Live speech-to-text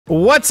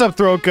What's up,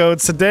 throat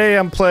goats? Today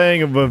I'm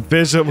playing a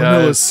visual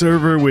vanilla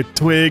server with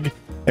Twig,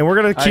 and we're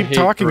gonna keep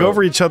talking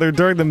over each other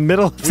during the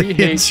middle of the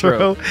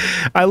intro.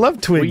 I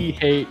love Twig. We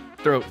hate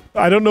throat.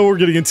 I don't know what we're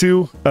getting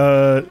into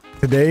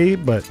today,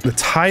 but the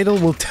title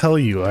will tell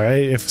you,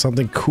 alright? If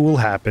something cool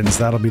happens,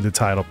 that'll be the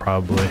title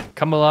probably.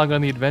 Come along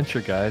on the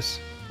adventure, guys.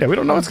 Yeah, we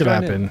don't know what's gonna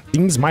happen.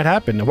 Things might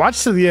happen.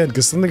 Watch to the end,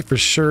 because something for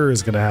sure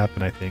is gonna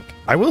happen, I think.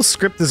 I will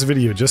script this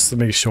video just to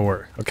make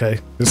sure, okay?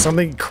 There's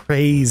something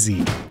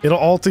crazy. It'll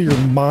alter your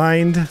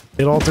mind.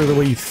 It'll alter the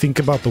way you think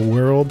about the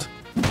world.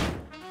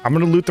 I'm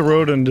gonna loot the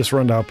road and just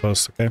run to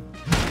outposts, okay?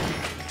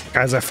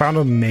 Guys, I found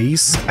a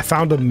mace. I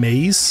found a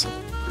mace.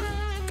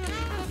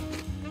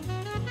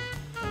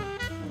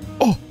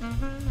 Oh!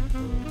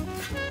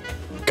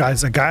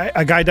 Guys, a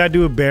guy died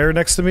to a bear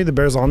next to me. The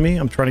bear's on me.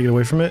 I'm trying to get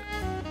away from it.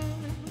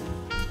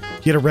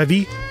 He had a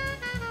Revy.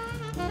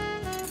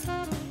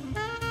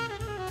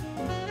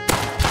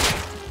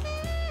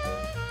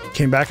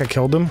 Came back, I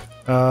killed him.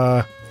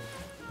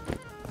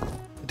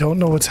 Don't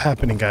know what's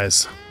happening,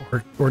 guys.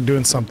 We're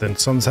doing something.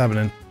 Something's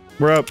happening.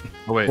 We're up.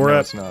 Oh wait, we're no,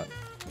 up. It's not.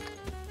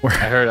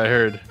 I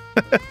heard.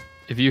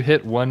 If you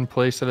hit one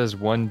place that has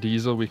one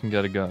diesel, we can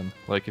get a gun.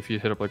 Like if you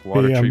hit up like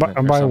water treatment.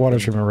 I'm buying water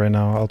treatment right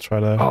now. I'll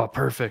try to. Oh,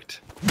 perfect.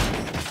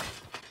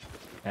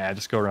 Yeah,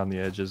 just go around the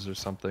edges or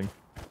something.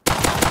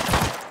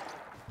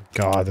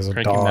 God, there's a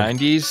Cranky dog.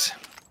 90s.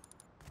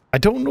 I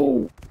don't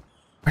know.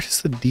 Where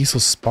does the diesel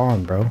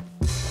spawn, bro?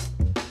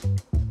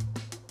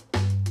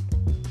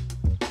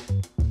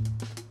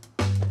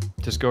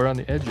 Just go around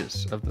the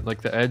edges of the,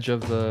 like the edge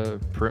of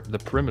the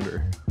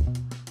perimeter.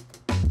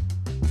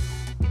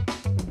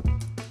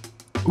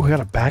 Ooh, I got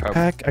a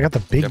backpack. I got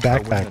the big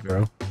backpack,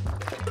 bro.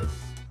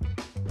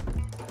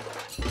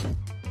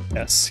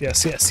 Yes.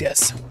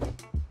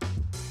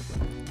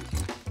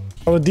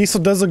 Oh, the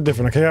diesel does look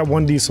different. Okay, I got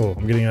one diesel.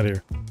 I'm getting out of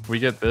here. We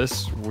get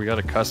this. We got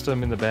a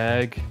custom in the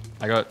bag.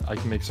 I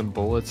can make some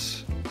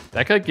bullets.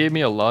 That guy gave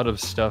me a lot of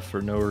stuff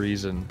for no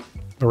reason.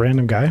 A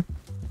random guy?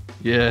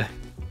 Yeah.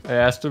 I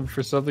asked him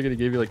for something and he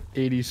gave me like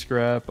 80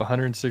 scrap,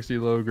 160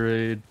 low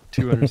grade,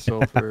 200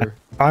 sulfur.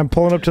 I'm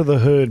pulling up to the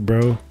hood,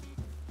 bro.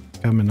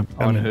 Coming.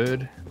 On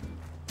hood?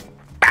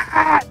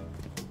 Ah!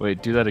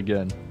 Wait, do that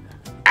again.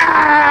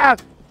 Ah!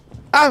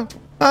 Oh!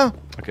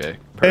 Okay.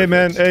 Perfect. Hey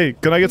man, hey,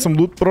 can I get some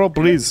loot, bro,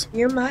 please?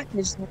 Your mic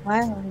is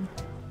loud.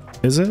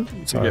 Is it?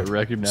 Sorry. Get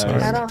recognized.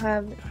 Sorry. I don't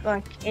have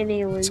like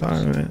any loot.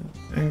 Sorry, man.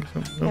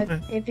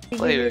 If you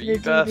Player, give me you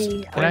the got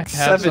DB, Can I like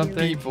have 7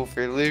 something? people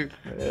for loot.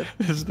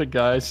 This is the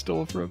guy I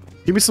stole from.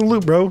 Give me some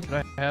loot, bro. Can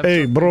I have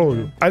Hey, something?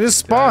 bro. I just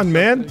spawned,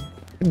 man.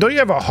 Don't you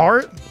have a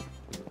heart?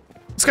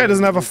 This guy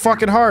doesn't have a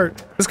fucking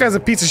heart. This guy's a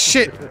piece of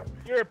shit.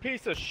 You're a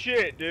piece of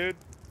shit, dude.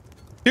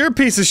 You're a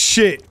piece of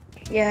shit.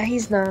 yeah,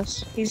 he's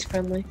nice. He's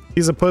friendly.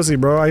 He's a pussy,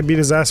 bro. I beat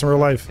his ass in real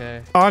life.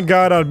 Okay. On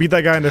God, I'd beat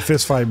that guy in a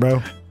fist fight,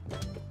 bro.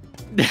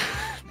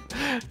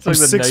 It's like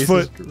the 6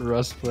 foot. nicest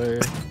Rust player.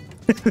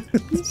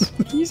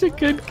 He's a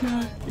good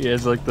guy. He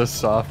has like the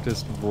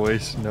softest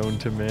voice known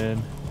to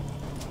man.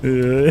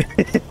 Dude,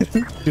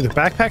 the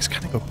backpacks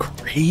kind of go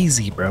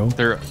crazy, bro.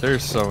 They're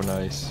so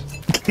nice.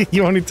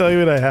 You want me to tell you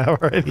what I have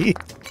already?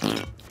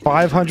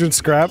 500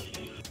 scrap.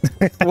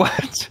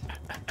 What?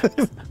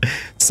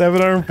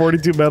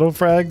 742 metal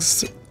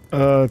frags.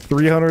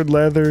 300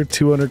 leather,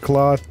 200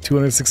 cloth,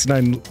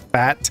 269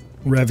 fat,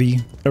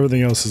 Revy.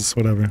 Everything else is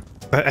whatever.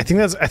 I think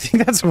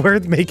that's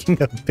worth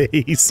making a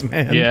base,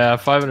 man. Yeah,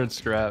 500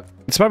 scrap.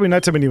 It's probably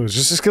not too many moves.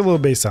 Just get a little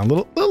base down.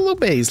 Little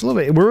base, little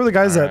base. Where are the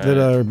guys that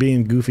are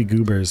being goofy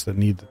goobers that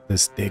need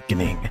this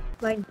thickening?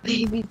 Like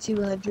baby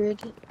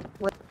 200.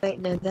 Wait,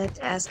 no, that's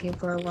asking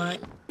for a lot.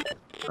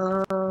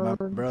 My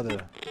brother.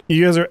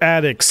 You guys are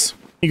addicts.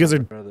 You guys are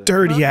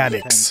dirty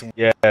addicts.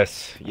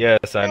 Yes,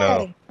 I know.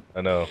 Hey,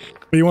 I know.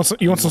 You want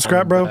some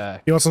scrap, bro?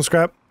 You want some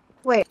scrap?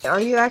 wait,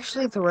 are you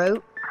actually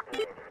throat?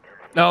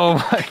 No,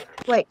 my.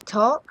 Wait,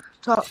 talk.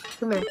 Come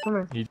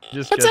here. He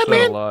just What's gets up, that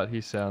man? a lot.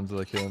 He sounds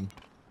like him.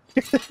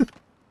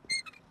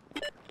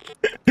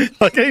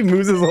 Like he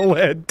moves his whole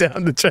head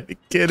down to try to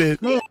get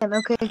it. Man,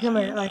 okay, come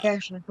here. Like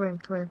actually, come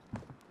here.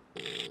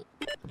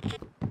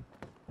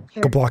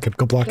 Here, Go block him.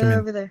 Go block go him in.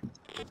 over there.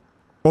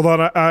 Hold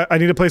on. I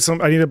need to play some.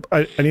 I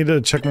need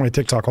to check my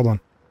TikTok. Hold on.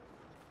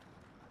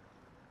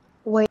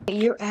 Wait,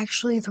 you're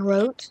actually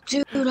throat?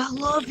 Dude, I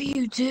love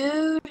you,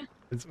 dude.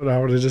 It's what I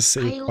would have just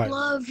said. I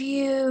love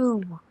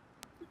you.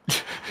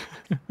 Dude,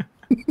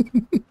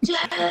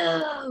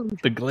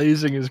 The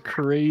glazing is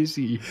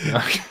crazy.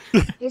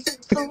 it's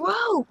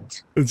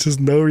throat. It's just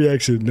no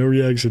reaction. No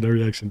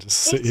reaction. Just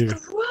sit It's here.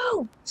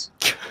 throat.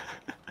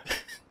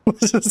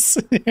 Just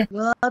sit here.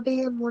 Will I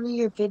be in one of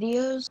your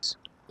videos?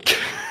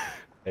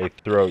 Hey,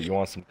 Throat, you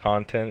want some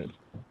content?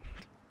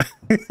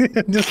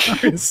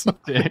 Just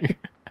Dang.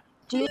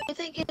 Do you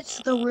think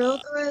it's the real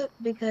throat?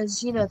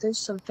 Because, you know, there's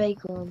some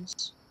fake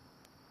ones.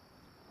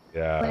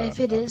 Yeah. But if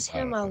it is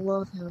him, I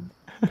love him.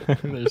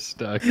 They're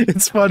stuck.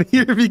 It's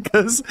funnier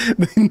because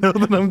they know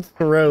that I'm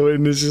throw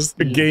and it's just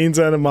it gains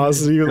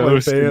animosity with my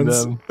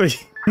Ghosting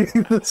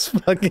fans. That's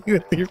fucking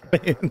with your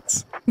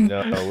fans.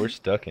 No, we're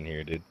stuck in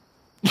here, dude.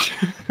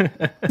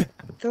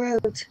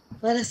 Throat.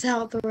 Let us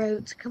out,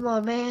 Throat. Come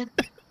on, man.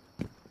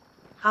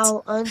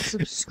 I'll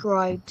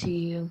unsubscribe to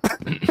you.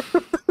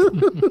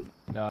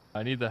 No,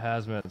 I need the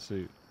hazmat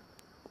suit.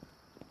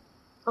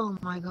 Oh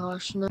my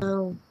gosh,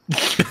 no.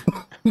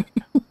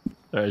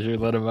 Alright, should we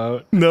let him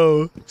out?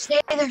 No. Stay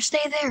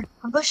there.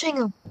 I'm pushing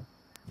him.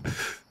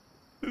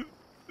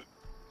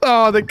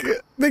 Oh, they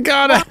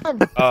got it.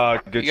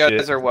 Good You shit.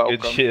 guys are welcome.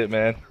 Good shit,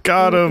 man.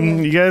 Got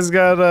him. You guys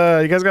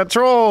got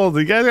trolled.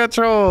 You guys got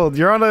trolled.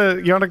 You're on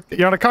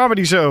a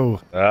comedy show.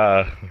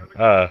 Are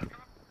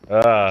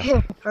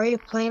you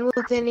playing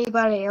with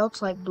anybody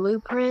else, like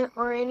Blueprint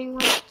or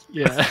anyone?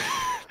 Yeah.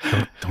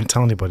 Don't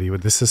tell anybody,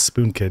 but this is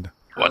Spoon Kid.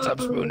 What's up,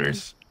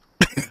 Spooners?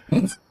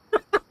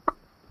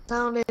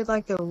 Sounded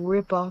like a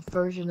rip-off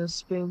version of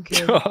Spoon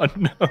Kid. Oh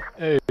no.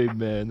 Hey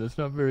man, that's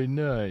not very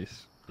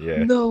nice.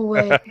 Yeah. No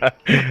way.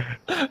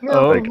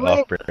 No Like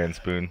way. off-brand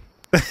spoon.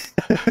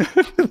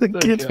 The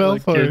kid fell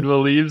for kid it.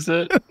 believes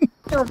it.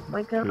 Oh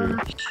my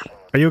gosh.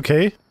 Are you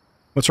okay?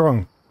 What's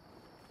wrong?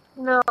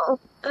 No,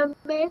 I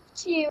miss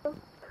you.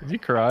 Is he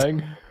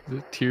crying? Is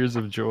it tears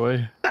of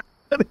joy?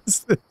 What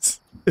is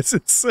this? This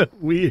is so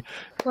weird.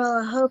 Well,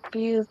 I hope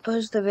you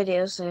post the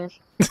video soon.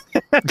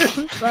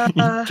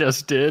 You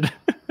just did.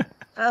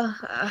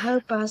 I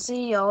hope I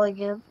see y'all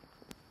again.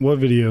 What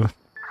video?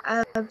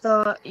 I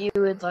thought you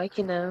would like,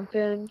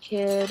 Spoon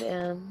Kid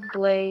and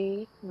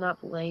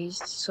not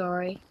Blazed,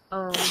 sorry.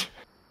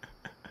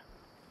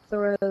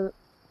 Throat. Do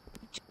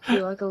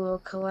like a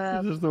little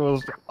collab. This is the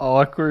most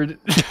awkward.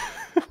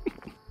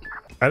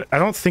 I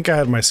don't think I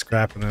had my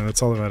scrap in it.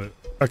 That's all about it.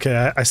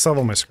 Okay, I still have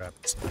all my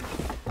scraps.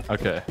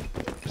 Okay.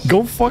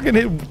 Go fucking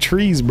hit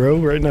trees, bro,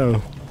 right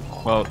now.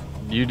 Well,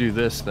 you do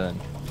this then.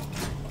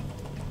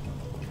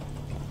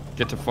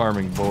 Get to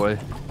farming, boy.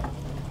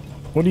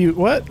 What do you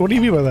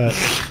mean by that?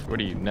 What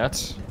are you,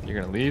 nuts? You're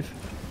gonna leave?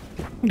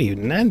 What are you,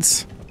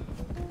 nuts?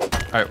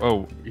 Alright,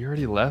 oh, you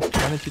already left?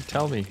 Why didn't you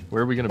tell me?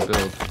 Where are we gonna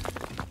build?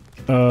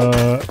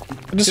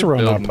 Just Could around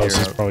build outpost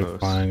near is probably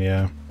outpost. fine,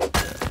 yeah.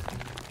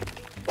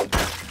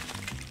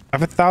 I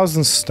have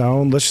 1,000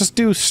 stone. Let's just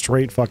do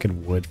straight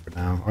fucking wood for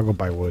now. I'll go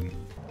buy wood.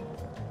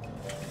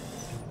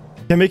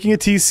 I'm making a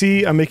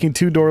TC. I'm making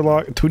 2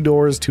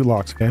 doors, 2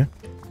 locks, okay?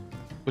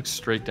 Look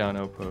straight down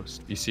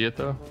outpost. You see it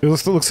though? It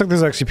looks like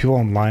there's actually people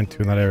online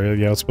too in that area.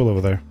 Yeah, let's build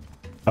over there.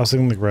 I was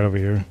thinking like right over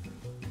here.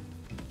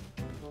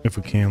 If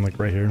we can, like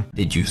right here.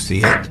 Did you see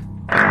it?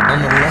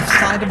 On the left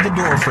side of the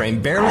door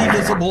frame, barely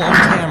visible on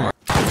camera.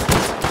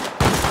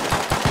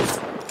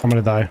 I'm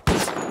gonna die.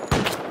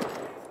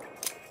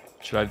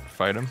 Should I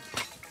fight him?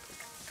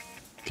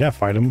 Can't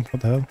fight him. What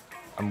the hell?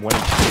 I'm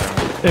winning.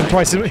 And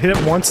twice. Hit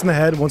it once in the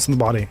head, once in the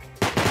body.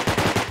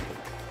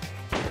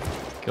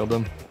 Killed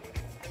him.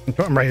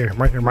 I'm right here. I'm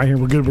right here. I'm right here.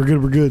 We're good. We're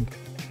good. We're good.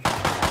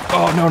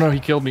 Oh, no, he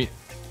killed me.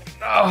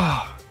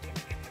 Oh.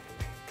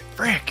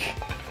 Frick.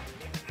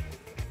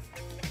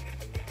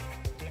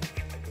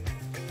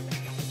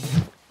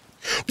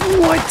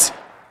 What?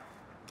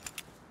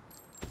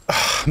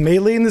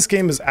 Melee in this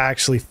game is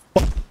actually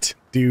fucked,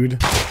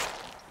 dude.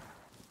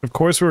 Of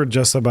course we were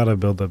just about to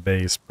build a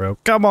base, bro.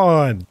 Come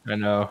on. I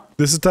know.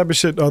 This is the type of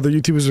shit other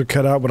YouTubers are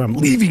cut out, but I'm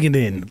leaving it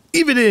in.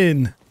 Leave it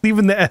in.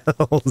 Leaving the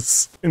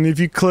L's. And if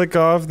you click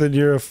off, then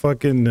you're a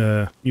fucking,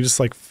 you just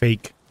like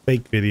fake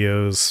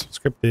videos.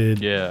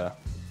 Scripted. Yeah.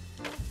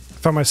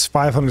 Found my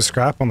 500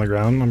 scrap on the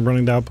ground. I'm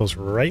running the outpost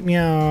right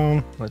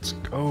meow. Let's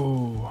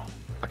go.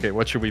 Okay,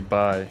 what should we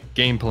buy?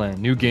 Game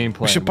plan. New game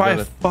plan. We should buy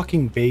a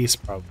fucking base,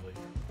 probably.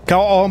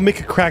 I'll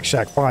make a crack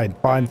shack. Fine.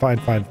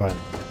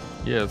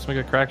 Yeah, let's make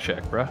a crack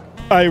shack, bruh.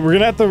 Alright, we're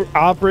gonna have to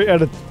operate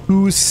out of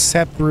 2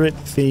 separate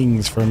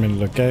things for a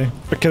minute, okay?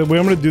 Okay, the way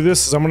I'm gonna do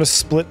this is I'm gonna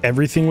split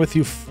everything with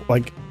you,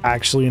 like,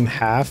 actually in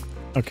half,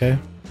 okay?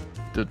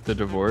 The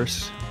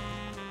divorce?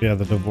 Yeah,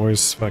 the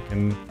divorce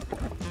fucking...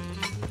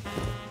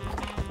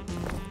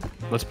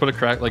 Let's put a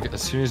crack, like,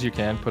 as soon as you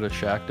can, put a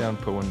shack down,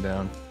 put one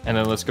down. And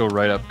then let's go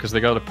right up, because they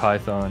got a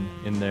python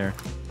in there.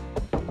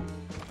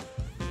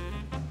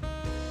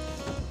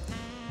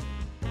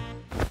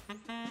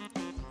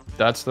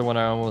 That's the one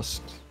I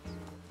almost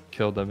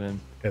killed them in.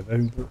 Yeah,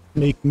 they're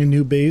making a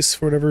new base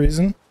for whatever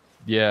reason.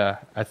 Yeah,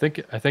 I think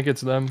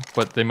it's them,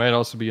 but they might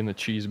also be in the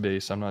cheese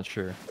base. I'm not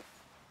sure.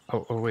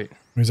 Oh wait.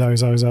 He's out.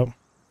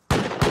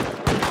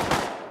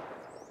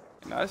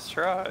 Nice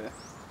try.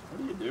 What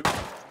do you do?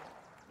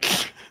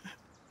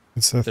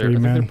 It's a I 3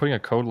 think they're man. putting a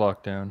code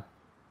lock down.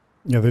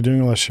 Yeah, they're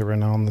doing a lot of shit right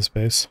now on this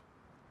base.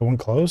 The one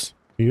close?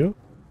 You?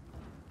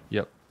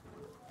 Yep.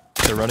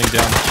 They're running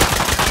down.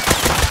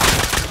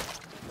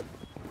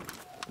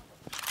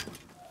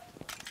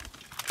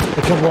 I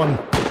killed one.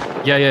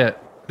 Yeah.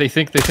 They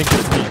think it's me.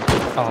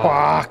 Oh.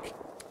 Fuck.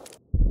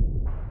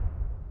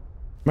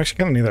 I'm actually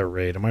gonna need that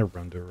raid. I might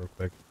run to it real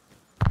quick.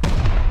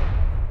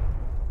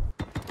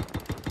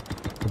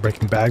 We're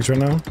breaking bags right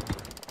now.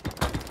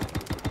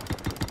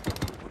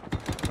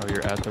 Oh,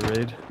 you're at the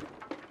raid?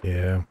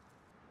 Yeah.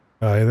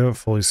 Yeah, they were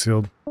fully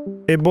sealed.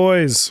 Hey,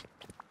 boys.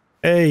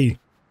 Hey.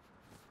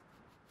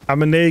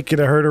 I'm a naked.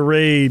 I heard a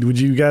raid. Would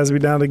you guys be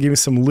down to give me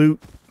some loot?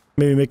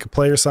 Maybe make a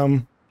play or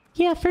something.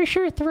 Yeah, for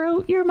sure,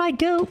 Throat. You're my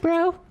goat,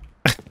 bro.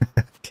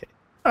 Okay.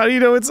 How do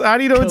you know it's? How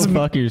do you know Go it's?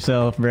 fuck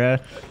yourself, bro.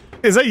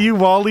 Is that you,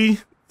 Wally?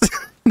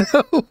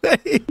 No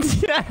way.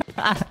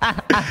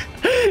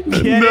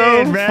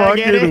 No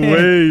fucking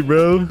way,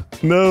 bro.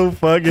 No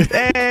fucking.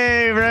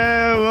 Hey,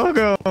 bro.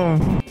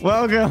 Welcome.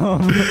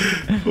 Welcome.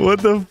 What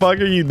the fuck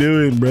are you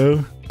doing,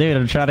 bro? Dude,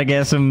 I'm trying to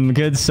get some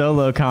good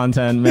solo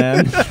content,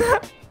 man.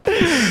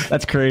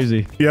 That's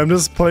crazy. Yeah, I'm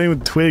just playing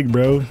with Twig,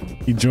 bro.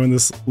 You joined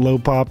this low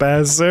pop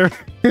ass, sir.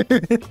 Is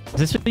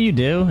this what you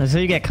do? Is this how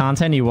you get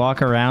content? You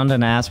walk around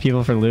and ask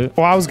people for loot?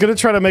 Well, I was gonna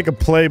try to make a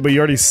play, but you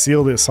already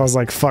sealed it, so I was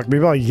like, fuck,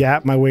 maybe I'll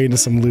yap my way into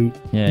some loot.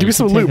 Yeah, give me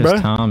some loot, bro.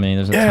 Tommy.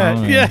 There's a yeah,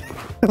 Tommy. yeah.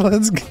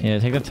 Let's go. Yeah,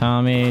 take the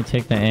Tommy,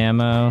 take the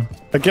ammo.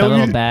 Okay, that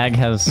little bag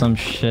has some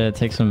shit.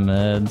 Take some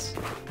meds.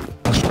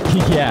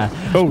 Yeah.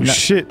 Oh,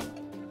 shit.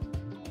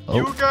 Oh.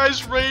 You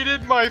guys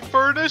raided my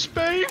furnace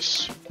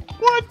base?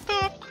 What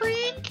the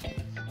freak?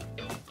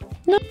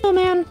 No,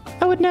 man.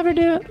 I would never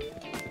do it.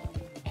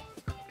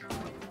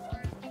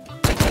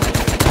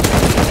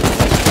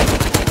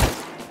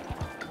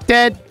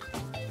 Dead.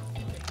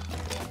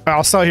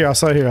 I'll sell here. I'll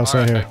sell here. I'll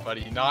sell here.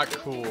 Buddy, not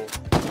cool.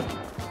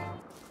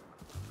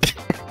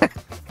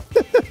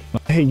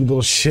 Hey, you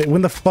little shit.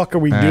 When the fuck are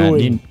we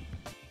doing?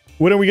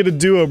 When are we gonna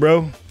duo,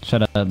 bro?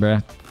 Shut up, bro.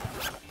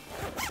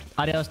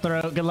 Adios,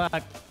 Throat. Good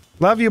luck.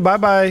 Love you. Bye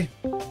bye.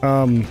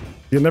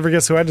 You'll never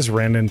guess who I just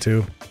ran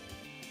into.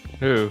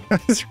 Who? I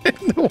just ran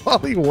into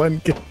Wally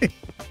 1K.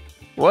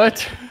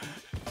 What?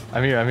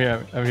 I'm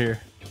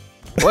here.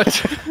 What?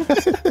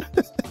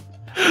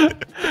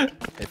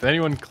 If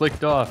anyone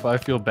clicked off, I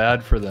feel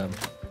bad for them.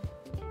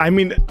 I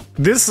mean,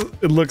 this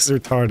looks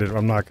retarded.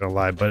 I'm not gonna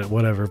lie, but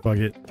whatever. Fuck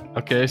it.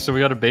 Okay, so we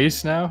got a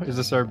base now. Is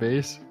this our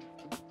base?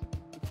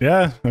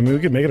 Yeah, I mean, we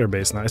could make it our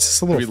base now. It's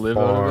just a little we live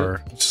out of far.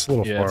 it? It's just a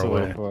little Yeah, far it's a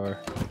away. little far.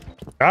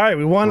 All right,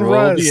 we won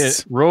Roll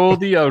Rust. roll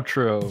the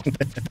outro.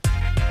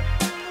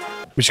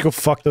 We should go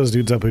fuck those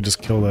dudes up who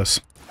just killed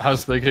us. I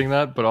was thinking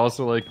that, but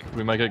also like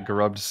we might get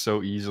grubbed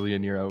so easily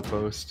in your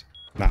outpost.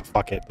 Nah,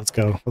 fuck it. Let's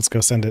go. Let's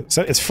go send it.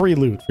 It's free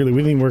loot. Really, we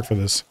didn't even work for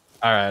this.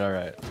 All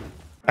right.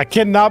 I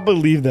cannot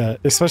believe that,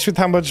 especially with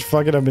how much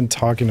fucking I've been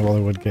talking to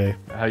Hollywood K.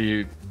 How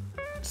you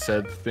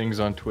said things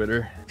on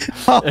Twitter.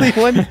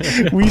 Hollywood,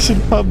 we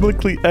should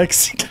publicly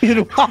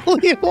execute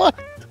Hollywood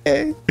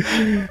K.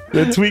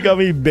 That tweet got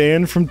me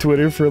banned from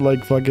Twitter for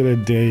like fucking a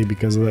day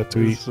because of that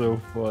tweet. It's so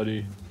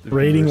funny.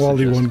 Rating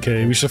Wally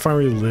 1K. We should find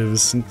where he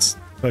lives and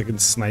fucking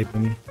snipe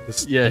him.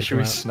 Just Yeah, should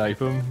we snipe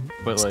him?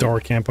 But like, door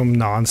camp him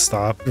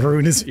non-stop.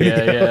 Ruin his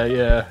video.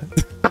 Yeah.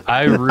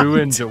 I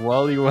ruined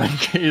Wally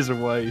 1K's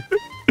wife.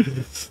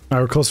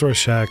 Alright, we're close to our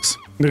shacks.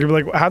 They're gonna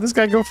be like, how'd this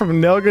guy go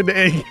from Nelga to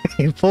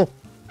A full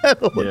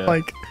metal in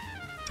like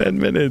 10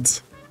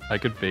 minutes? I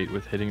could bait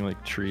with hitting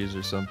like trees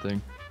or something.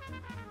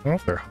 I don't know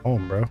if they're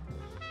home, bro.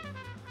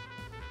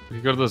 We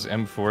could go to those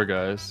M4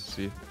 guys,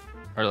 see.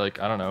 Or like,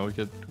 I don't know, we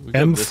could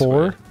go this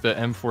M4? way. The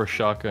M4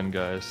 shotgun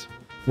guys.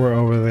 Where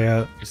over they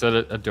at? We said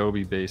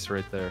Adobe base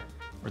right there.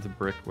 Or the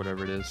brick,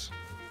 whatever it is.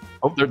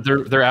 Oh,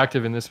 they're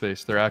active in this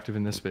space. They're active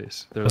in this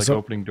space. They're like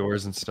opening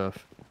doors and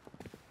stuff.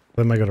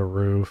 They might go to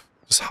roof.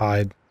 Just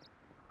hide.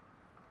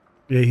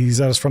 Yeah, he's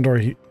out his front door.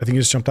 I think he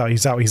just jumped out.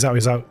 He's out.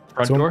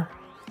 Front door?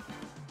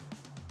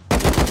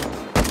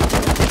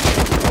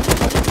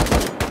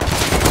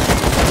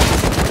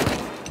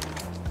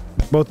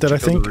 Both dead, I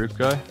think. The roof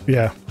guy?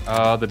 Yeah.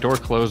 The door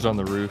closed on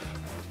the roof.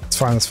 It's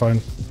fine, that's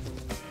fine.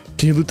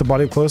 Can you loot the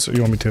body up close, or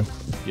you want me to?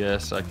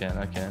 Yes, I can.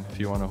 If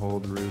you want to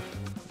hold the roof.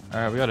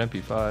 Alright, we got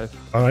MP5.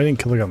 Oh, I didn't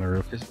kill the guy on the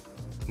roof.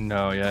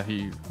 No, yeah,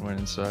 he went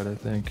inside, I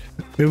think.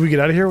 Maybe we get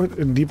out of here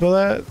and depot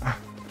that?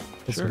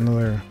 That's Sure.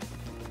 another...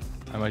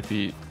 I might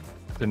be...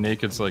 The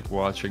naked's like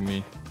watching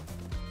me.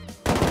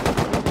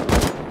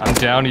 I'm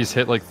down, he's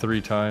hit like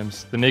 3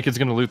 times. The naked's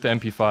gonna loot the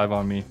MP5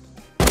 on me.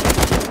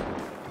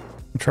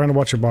 I'm trying to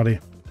watch your body.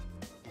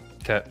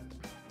 Okay.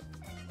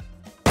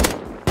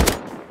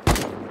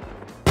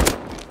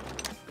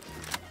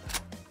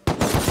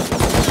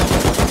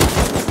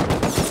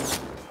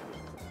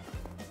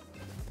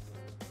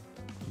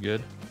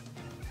 Good.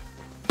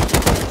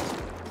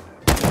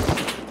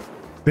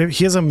 Baby,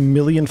 he has a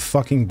million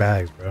fucking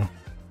bags, bro.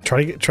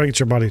 Try to get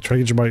your body.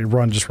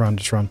 Run, just run.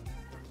 I'm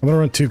gonna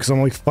run too, because I'm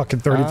only fucking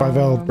 35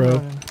 health,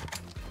 bro.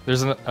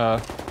 There's an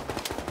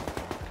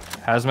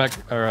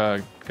hazmat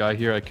or guy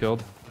here I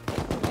killed.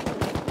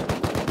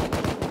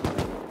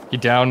 He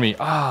downed me.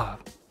 Ah.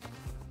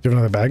 Do you have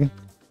another bag?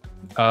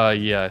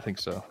 Yeah, I think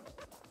so.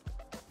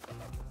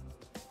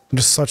 I'm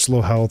just such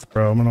low health,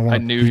 bro. I'm gonna want. I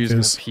knew he was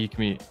gonna peek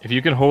me. If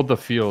you can hold the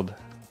field,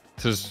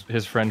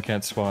 his friend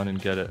can't spawn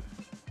and get it.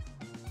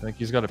 I think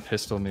he's got a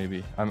pistol,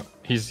 maybe.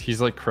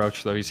 He's like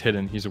crouched though. He's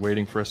hidden. He's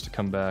waiting for us to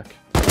come back.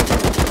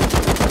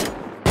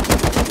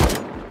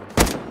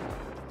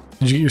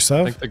 Did you get your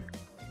stuff?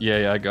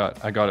 Yeah, I got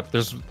it.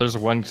 There's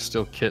one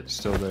kit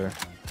still there.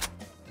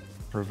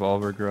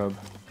 Revolver grub.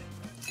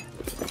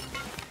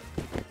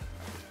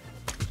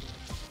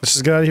 Let's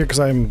just get out of here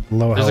because I'm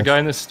low health. There's a guy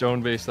in this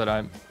stone base that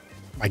I'm.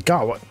 My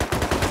God, what?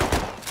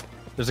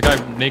 There's a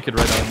guy naked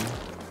right on,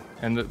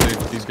 and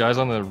these guys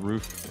on the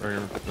roof or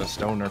the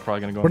stone are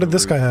probably gonna go. What did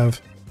this guy have?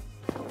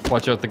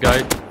 Watch out, the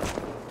guy.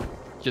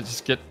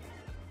 Just get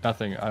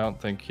nothing. I don't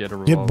think he had a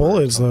revolver. He had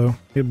bullets though.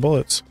 He had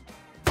bullets.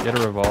 He had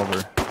a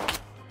revolver.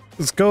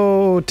 Let's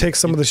go take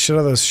some of the shit out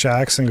of those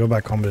shacks and go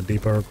back home to the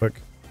depot real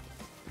quick.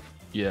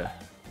 Yeah.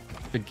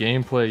 The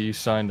gameplay you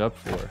signed up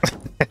for.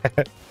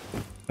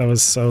 That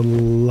was so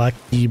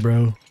lucky,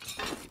 bro.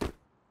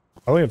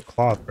 I only have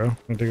cloth, bro.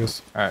 Let me take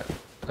this. Alright,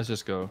 let's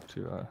just go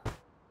to,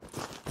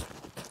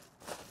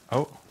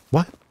 Oh.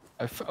 What?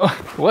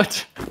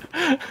 What?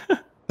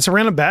 It's a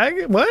random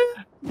bag? What?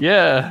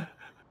 Yeah.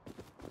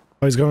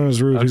 Oh, he's going on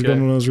his roof. Okay. He's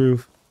going on his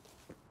roof.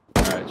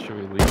 Alright, should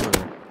we leave or?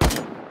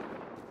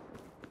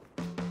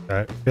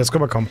 Alright, let's go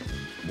back home.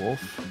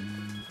 Wolf?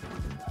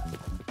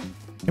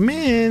 Come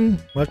in.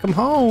 Welcome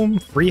home.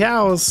 Free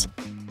house.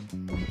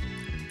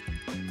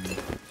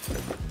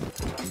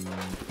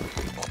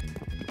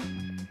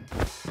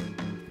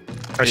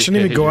 I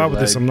shouldn't even go out with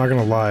this, I'm not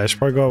gonna lie. I should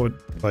probably go out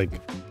with,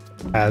 like,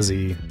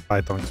 Azzy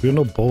Python, because we have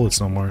no bullets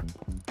no more.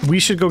 We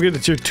should go get a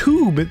tier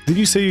 2, but did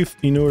you say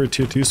you know where a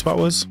tier 2 spot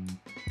was?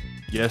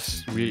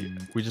 Yes, we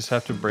just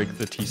have to break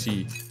the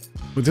TC.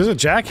 But there's a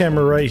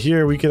jackhammer right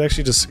here. We could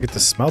actually just get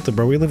this smelted,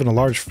 bro. We live in a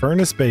large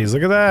furnace base.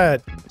 Look at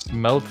that.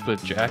 Smelt the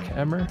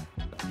jackhammer?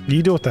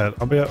 You deal with that.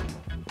 I'll be up.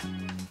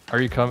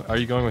 Are you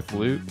going with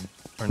loot?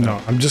 Or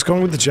No, I'm just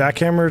going with the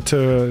jackhammer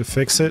to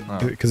fix it Oh.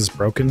 because it's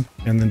broken,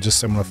 and then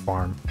just I'm gonna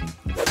farm.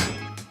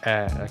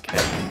 Okay.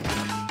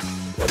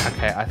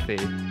 Okay, I see.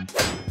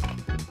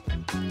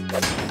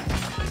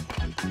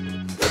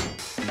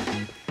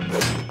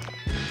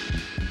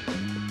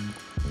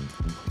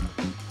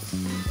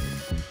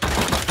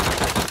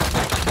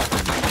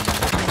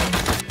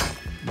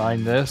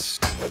 Mine this.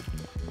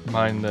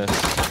 Mine this.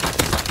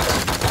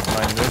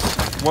 Mine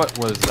this. What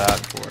was that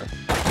for?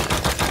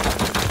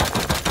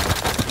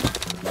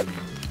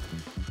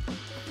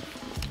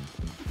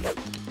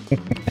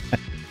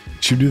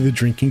 Should we do the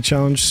drinking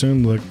challenge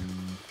soon? Look,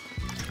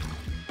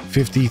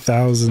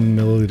 50,000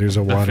 milliliters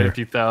of The water.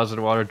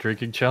 50,000 water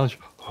drinking challenge?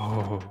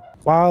 Oh.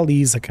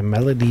 Wally's like a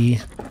melody.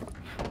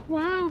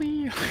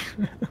 Wally.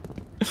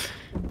 Alright,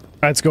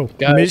 let's go.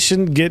 Guys.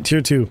 Mission get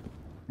tier 2.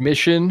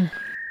 Mission.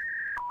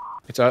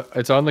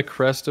 It's on the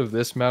crest of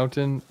this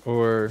mountain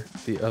or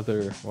the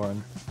other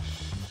one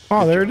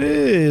Oh, there it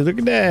is. Look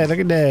at that. Look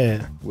at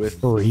that. with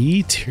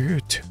Free tier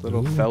 2.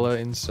 little fella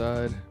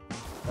inside.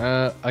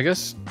 I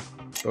guess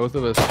both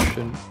of us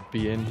shouldn't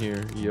be in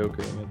here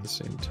yoking at the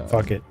same time.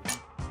 Fuck it.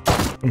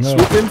 No.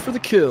 Swoop in for the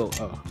kill.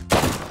 Oh,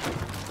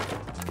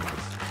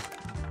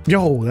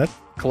 Yo, that.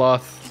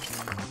 cloth.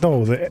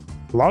 No, a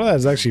lot of that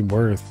is actually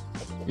worth.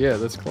 Yeah,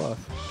 that's cloth.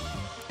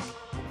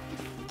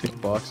 Take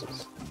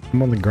boxes.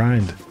 I'm on the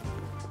grind.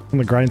 On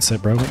the grind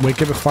set, bro.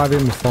 Wake up at 5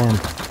 a.m. and farm.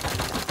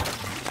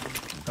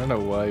 I don't know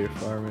why you're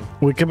farming.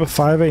 Wake up at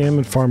 5 a.m.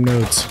 and farm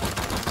nodes.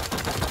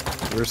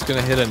 We're just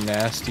gonna hit a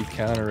nasty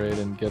counter raid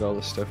and get all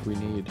the stuff we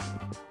need.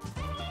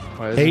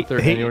 Why isn't there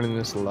anyone in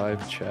this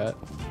live chat?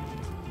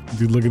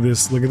 Dude, look at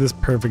this. Look at this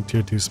perfect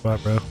tier 2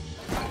 spot, bro.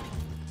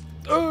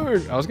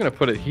 Oh, I was gonna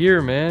put it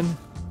here, man.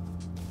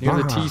 Near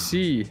the Ah.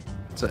 TC.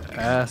 It's an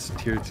ass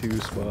tier 2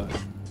 spot.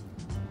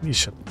 You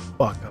shut the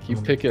fuck up. You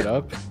pick it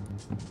up.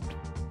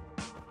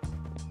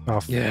 Oh,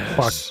 Yes.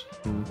 fuck.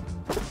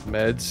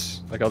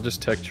 Meds. Like, I'll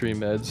just tech tree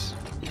meds.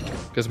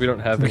 Because we don't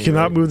have We any.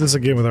 cannot right? move this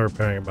again without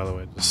repairing it, by the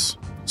way. Just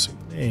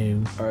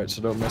name Alright,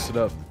 so don't mess it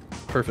up.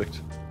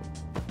 Perfect.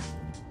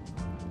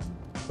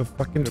 the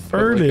fucking Put, like,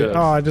 furnace. a-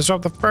 Oh, I just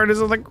dropped the furnace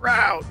on the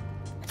ground.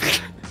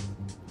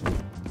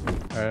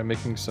 Alright, I'm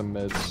making some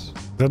meds. Is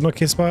that an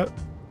okay spot?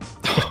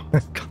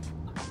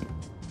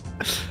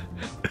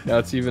 Now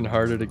it's even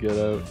harder to get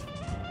out.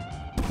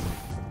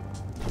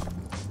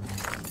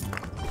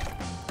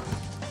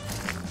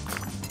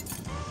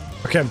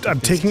 Okay, I'm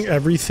taking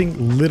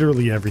everything,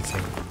 literally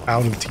everything,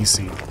 out of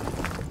TC.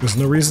 There's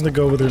no reason to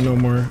go with her no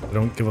more. I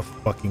don't give a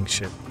fucking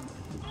shit.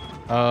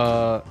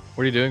 What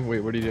are you doing?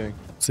 Wait, what are you doing?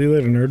 See you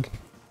later, nerd.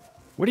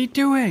 What are you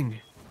doing?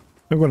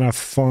 We're gonna have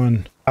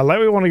fun. I like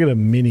we want to get a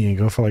mini and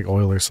go for like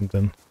oil or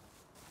something.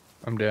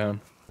 I'm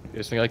down. You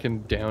guys think I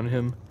can down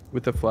him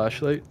with the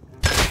flashlight?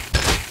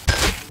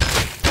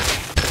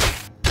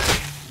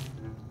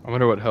 I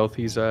wonder what health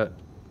he's at.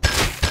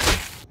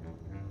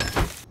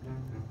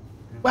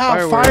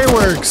 Wow,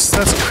 fireworks!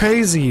 That's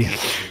crazy.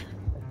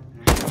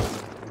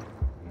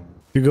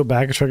 You go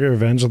back and try to get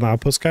revenge on the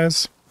outpost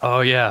guys? Oh,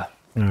 yeah.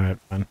 Alright,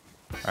 fine.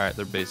 Alright,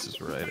 their base is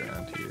right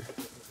around here.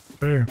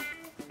 Fair.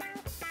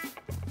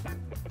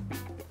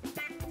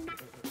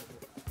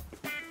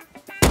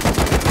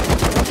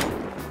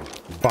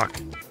 Fuck.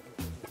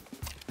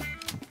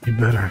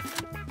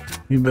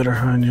 You better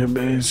hide your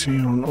base.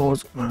 You don't know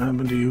what's gonna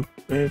happen to you,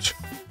 bitch.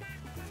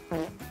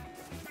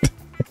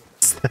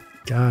 It's that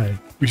guy.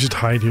 We should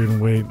hide here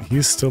and wait.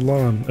 He's still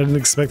on. I didn't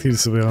expect him to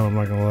still be on, I'm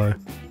not gonna lie.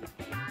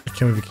 I can't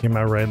believe he came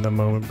out right in that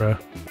moment, bro.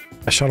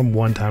 I shot him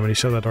one time and he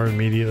shot that dart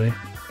immediately.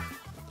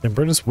 And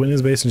bro just went in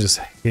his base and just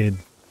hid.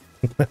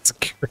 That's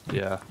crazy.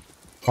 Yeah.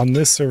 On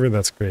this server,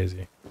 that's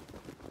crazy.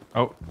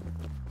 Oh.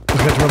 Look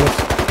at your left.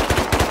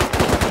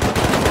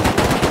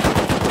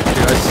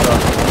 Dude, I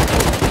suck.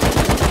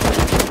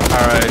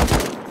 Alright.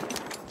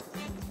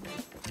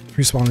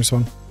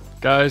 Respawn.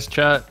 Guys,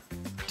 chat.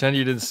 Pretend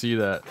you didn't see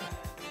that.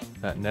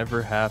 That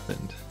never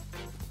happened.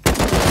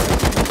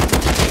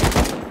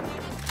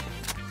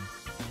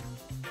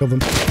 Killed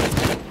him.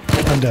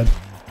 I'm dead.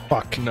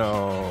 Fuck.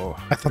 No.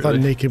 I thought Really?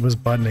 that naked was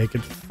butt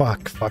naked.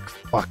 Fuck.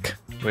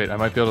 Wait, I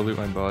might be able to loot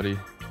my body.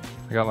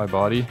 I got my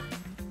body.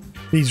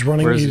 He's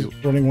running. Where is He's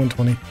running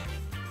 120.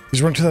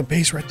 He's running to that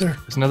base right there.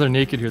 There's another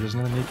naked here. There's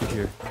another naked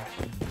here.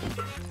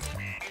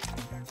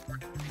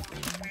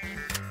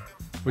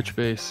 Which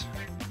base?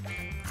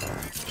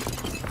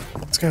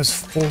 This guy's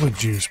full of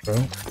juice, bro.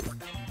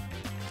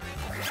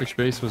 Which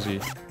base was he?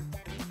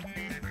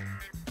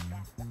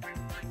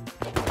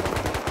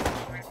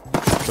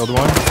 Killed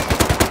one.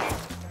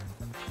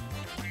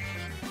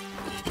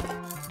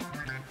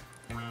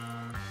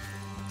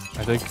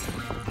 I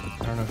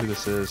don't know who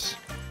this is.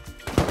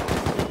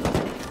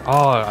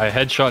 Oh, I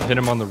headshot hit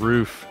him on the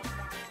roof.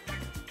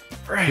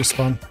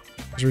 Respawn.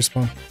 He's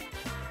respawn.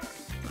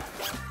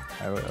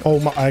 I Oh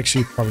my! I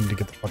actually probably need to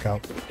get the fuck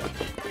out.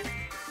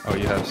 Oh,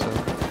 you have some?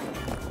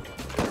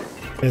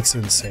 It's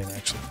insane,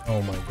 actually.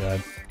 Oh my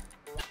god.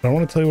 I don't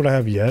want to tell you what I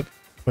have yet,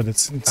 but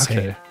it's insane.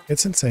 Okay.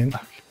 It's insane.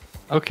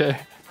 Okay.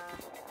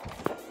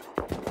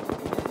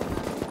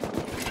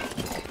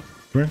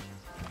 Come here.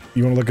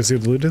 You want to look and see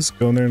what the loot is?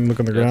 Go in there and look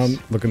on the Yes. ground.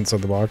 Look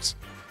inside the box.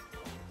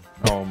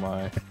 Oh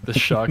my. The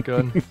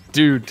shotgun.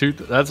 Dude,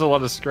 that's a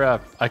lot of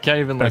scrap. I can't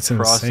even like That's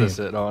process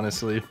insane. it,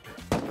 honestly.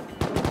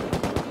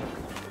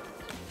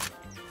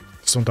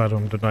 Just don't die to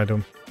him. Don't die to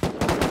him.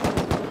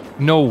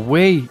 No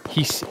way.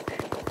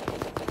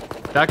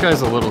 That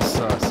guy's a little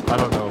sus. I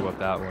don't know about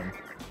that one.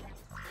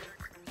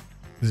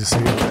 Does he see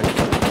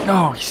you?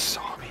 No, he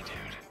saw me,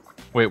 dude.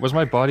 Wait, was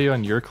my body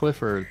on your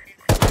cliff or?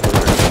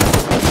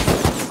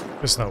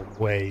 There's no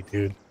way,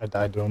 dude. I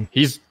died to him.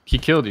 He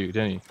killed you,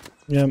 didn't he?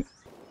 Yeah.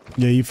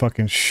 Yeah, you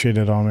fucking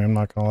shitted on me. I'm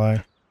not gonna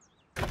lie.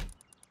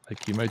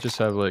 Like he might just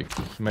have like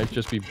he might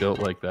just be built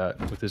like that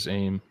with his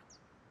aim.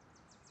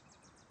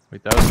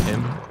 Wait, that was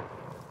him.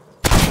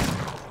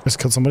 Just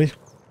killed somebody.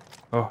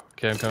 Oh,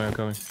 okay, I'm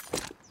coming.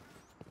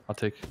 I'll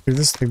take. Take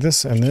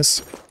this, and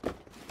this.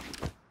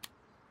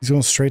 He's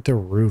going straight to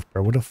roof,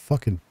 bro. What a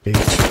fucking bitch.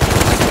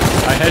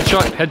 I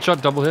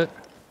headshot, double hit.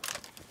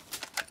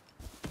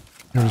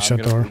 Never shut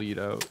I'm gonna door. bleed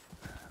out.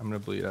 I'm gonna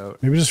bleed out.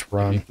 Maybe just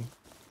run.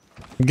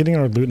 I'm getting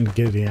our loot and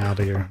getting out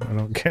of here. I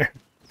don't care.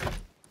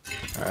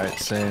 Alright,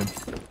 same.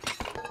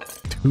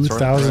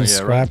 2,000 yeah,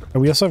 scrap. Oh,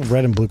 we also have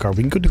red and blue card.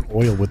 We can go do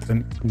oil with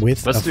them.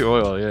 Let's do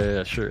oil.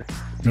 Yeah, sure.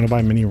 I'm gonna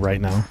buy a mini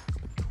right now.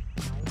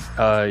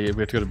 Yeah, we have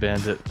to go to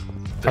Bandit.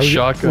 The Oh,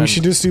 shotgun. We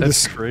should just do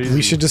that's this. Crazy.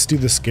 We should just do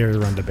the scary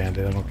run to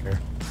Bandit. I don't care.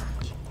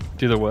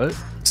 do the what?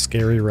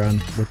 Scary run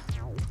with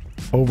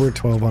over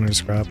 1,200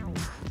 scrap.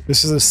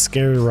 This is a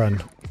scary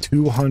run.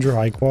 200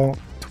 high qual,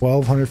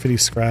 1,250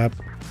 scrap.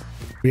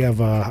 We have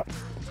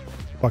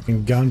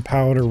fucking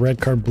gunpowder, red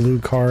card, blue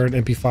card,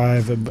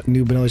 MP5, a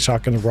new vanilla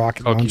shotgun, a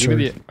rocket Oh, can you launcher. give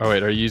me the? Oh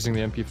wait, are you using the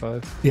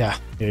MP5? Yeah.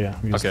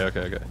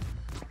 Okay.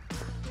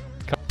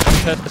 Come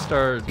test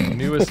our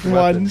newest One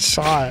weapon.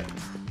 shot.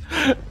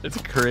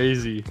 It's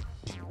crazy.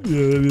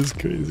 Yeah, that is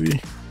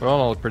crazy. We're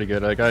all look pretty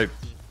good. Like I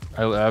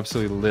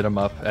absolutely lit him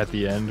up at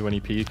the end when he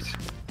peaked.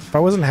 If I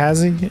wasn't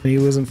Hazzy and he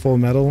wasn't full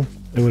metal,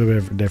 it would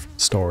have been a different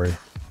story.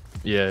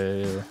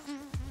 Yeah.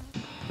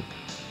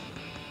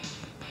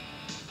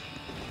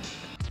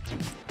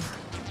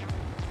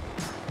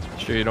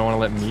 Sure you don't want to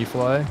let me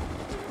fly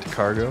to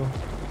cargo?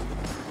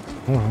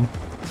 I don't know.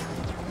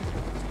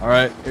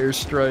 Alright,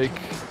 airstrike.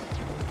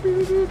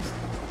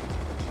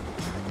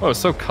 Oh, it's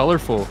so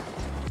colorful.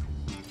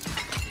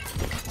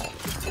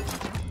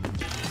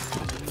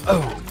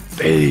 Oh,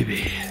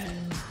 baby.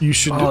 You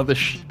should. Oh,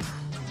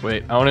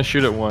 wait, I want to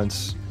shoot it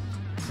once.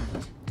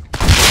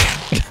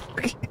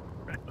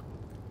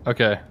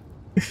 Okay.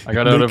 I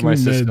got out of my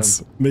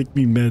system. Make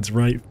me meds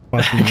right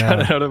fucking I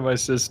got now. out of my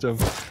system.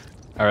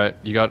 Alright,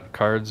 you got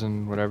cards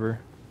and whatever?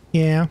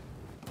 Yeah.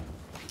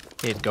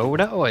 It go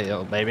to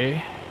oil,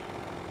 baby.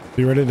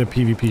 Be ready to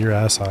PvP your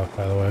ass off,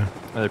 by the way.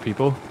 Other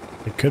people?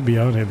 It could be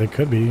out here. They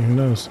could be. Who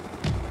knows?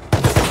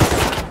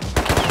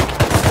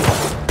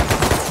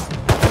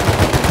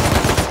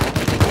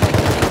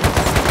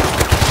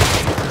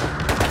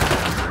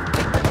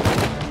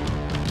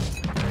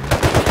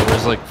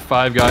 There's like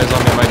 5 guys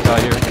on me. I might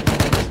die here.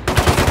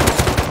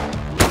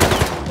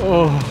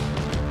 Oh.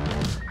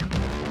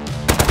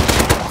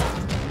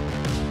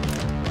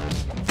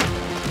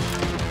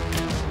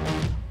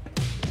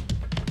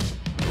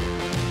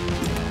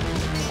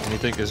 You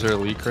think, is there a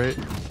leak crate?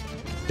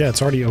 Yeah,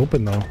 it's already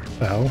open though. What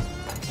the hell?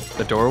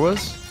 The door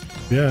was?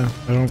 Yeah,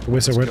 I don't have to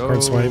waste a red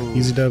card swipe.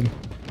 Easy dub.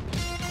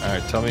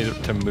 Alright, tell me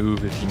to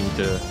move if you need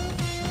to.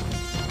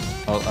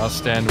 I'll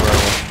stand where I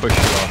won't push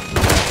you off the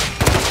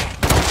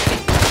map.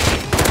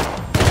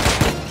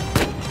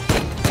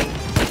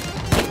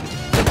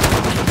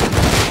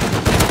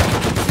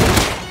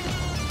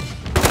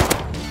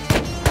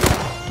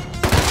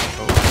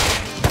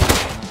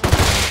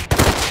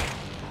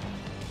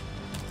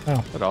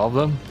 Oh. At all of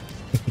them?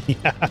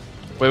 Yeah.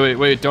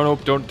 Wait!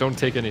 Don't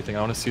take anything. I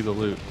want to see the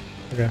loot.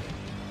 Okay.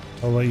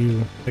 I'll let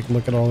you take a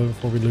look at all of it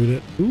before we loot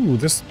it. Ooh,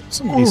 this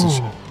some decent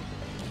shit.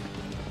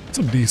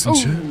 Some decent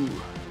shit.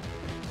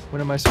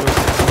 When am I supposed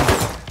to do it?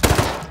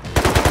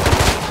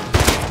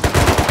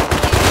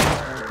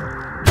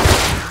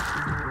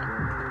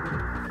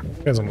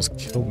 You guys almost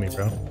killed me,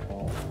 bro.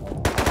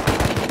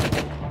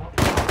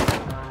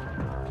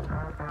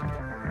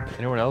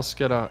 Anyone else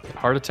get a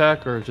heart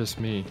attack or just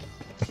me?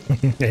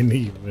 I knew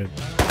you would.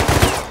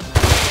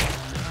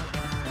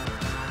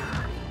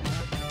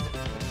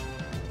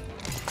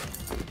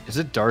 Is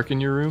it dark in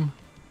your room?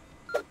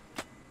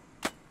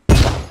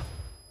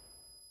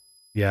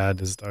 Yeah,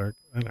 it is dark.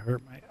 That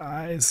hurt my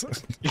eyes.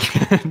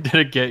 Did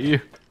it get you?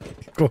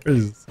 Of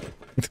course.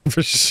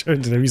 For sure.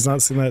 Have you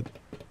not seen that?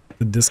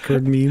 The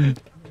Discord meme?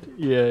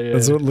 Yeah.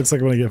 That's what it looks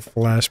like when I get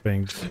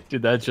flashbanged.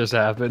 Did that just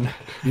happen?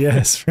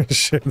 Yes, for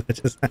sure. That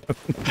just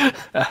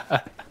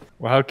happened.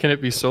 Well, how can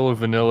it be solo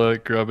vanilla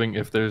grubbing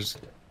if there's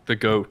the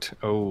goat?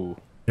 Oh.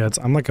 Yeah,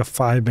 I'm like a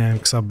 5-man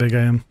because how big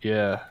I am.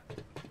 Yeah.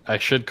 I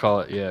should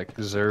call it, yeah,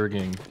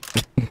 zerging.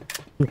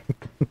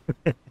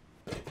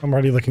 I'm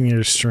already looking at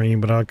your stream,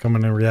 but I'll come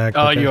in and react.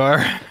 Oh, you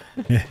are?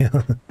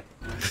 Yeah.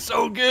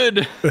 So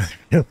good! It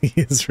really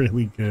is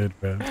really good,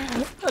 bro.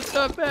 That's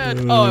not bad.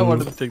 Oh, I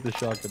wanted to take the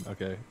shotgun.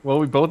 Okay. Well,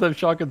 we both have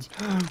shotguns.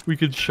 We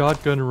could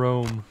shotgun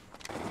roam. Do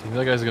you think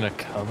that guy's gonna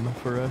come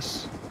for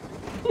us?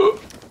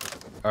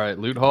 Alright,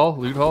 loot haul,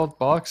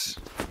 box.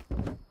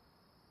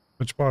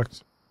 Which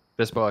box?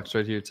 This box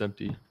right here, it's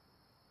empty.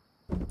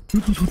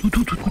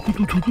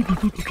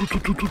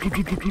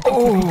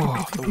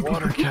 Oh, the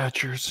water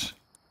catchers.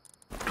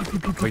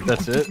 Wait,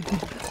 that's it?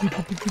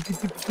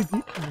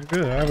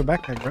 Good, I have a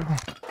backpack, bro.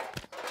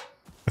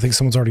 I think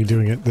someone's already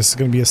doing it. This is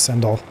gonna be a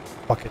send-all.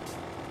 Fuck it.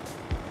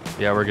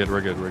 Yeah, we're good.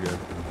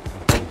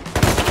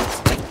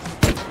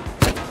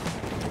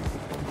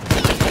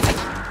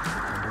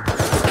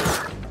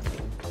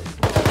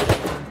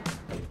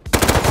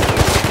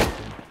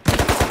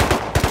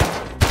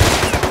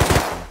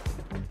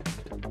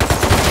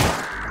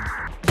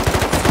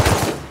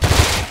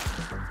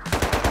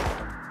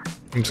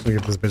 I'm just gonna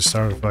get this bitch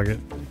started, fuck it.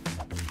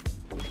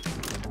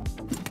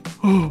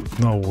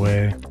 No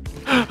way.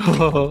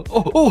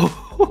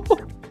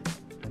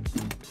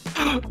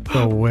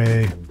 No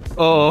way.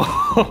 Oh.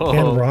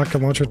 And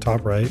rocket launcher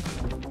top right.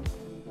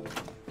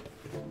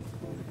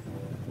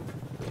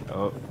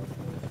 Oh.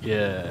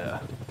 Yeah.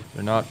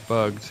 They're not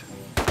bugged.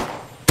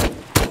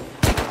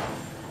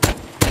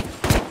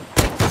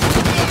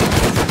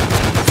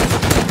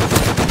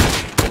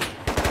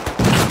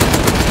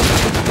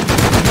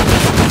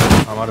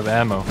 I'm out of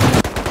ammo.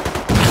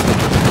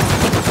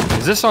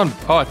 Is this on?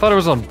 Oh, I thought it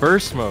was on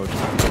burst mode.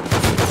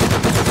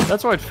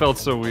 That's why it felt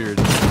so weird.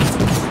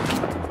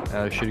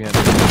 They're shooting at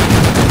me.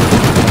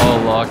 All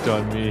locked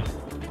on me.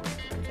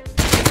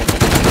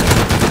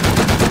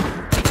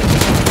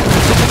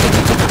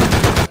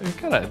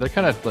 They're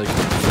kind of like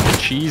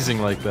cheesing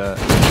like that.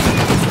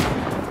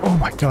 Oh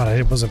my god,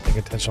 I wasn't paying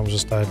attention. I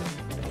just died.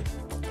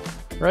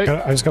 Right?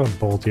 I just got a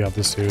bolty out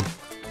this dude.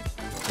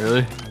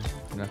 Really?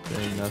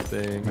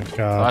 Nothing. Oh my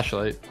god.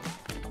 Flashlight.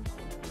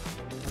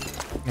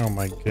 Oh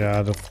my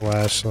god, a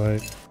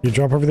flashlight. You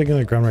drop everything in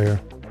the ground right here.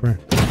 Come here.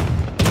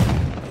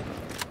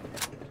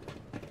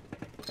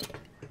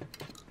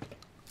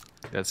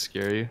 That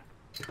scare you?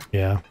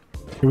 Yeah.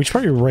 We should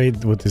probably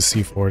raid with this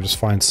C4, just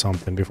find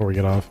something before we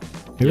get off.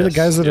 Maybe the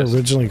guys that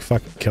originally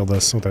fucking killed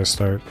us with our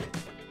start.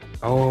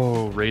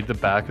 Oh, raid the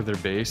back of their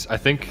base? I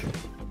think,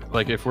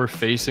 like, if we're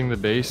facing the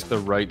base, the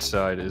right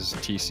side is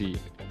TC.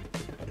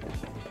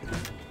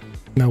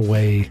 No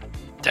way.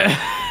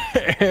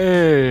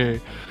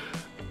 Hey!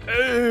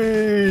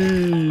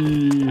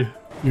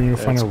 You wanna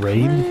find a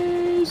raid?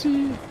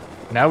 Crazy.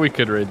 Now we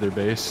could raid their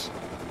base.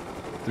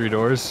 3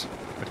 doors.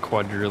 A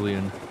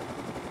quadrillion.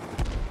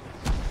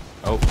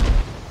 Oh.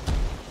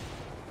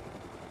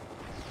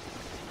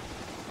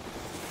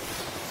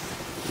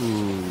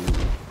 Ooh.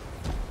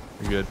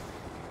 We're good.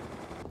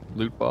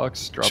 Loot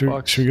box, drop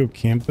box. Should we go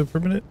camp there for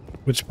a minute?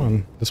 Which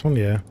one? This one?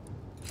 Yeah.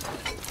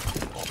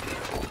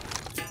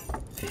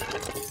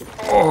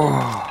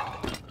 Oh.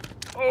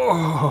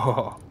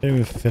 Oh. Didn't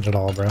even fit at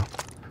all, bro.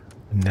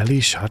 Nelly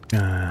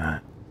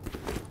shotgun.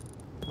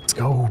 Let's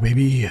go,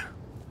 baby.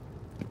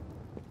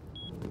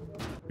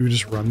 Do we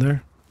just run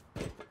there?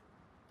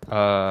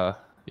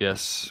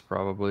 Yes,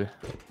 probably.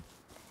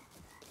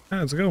 Yeah,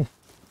 let's go.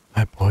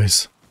 Alright,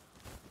 boys.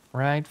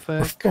 Right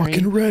foot. We're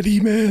fucking ready,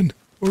 man.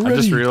 We're ready. I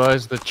just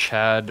realized the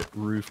Chad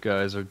roof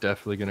guys are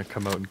definitely gonna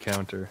come out and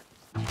counter.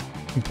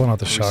 I'm pulling out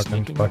the shotgun.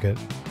 sneaking? Fuck it.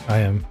 I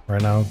am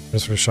right now,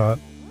 just for a shot.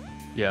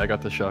 Yeah, I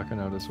got the shotgun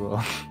out as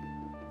well.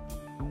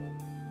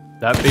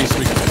 That base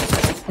we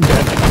I'm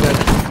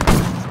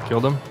dead.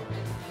 killed him.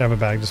 I have a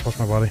bag. Just watch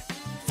my body.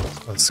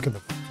 Oh, that scared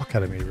the fuck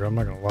out of me, bro. I'm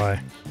not gonna lie.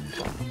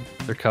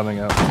 They're coming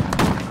out.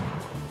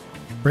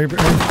 Ray.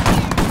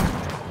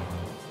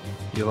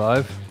 You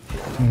alive?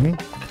 Mm-hmm.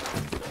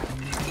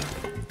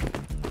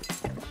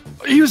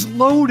 He was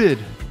loaded.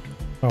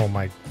 Oh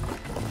my.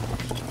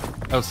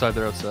 Outside,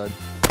 they're outside.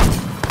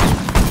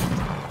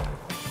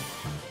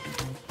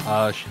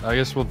 I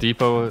guess we'll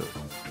depot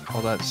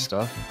all that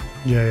stuff.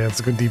 Yeah, it's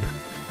a good deep.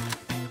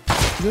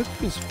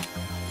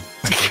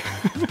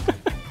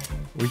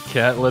 We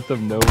can't let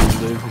them know we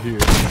live here.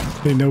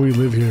 They know we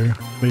live here.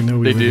 They know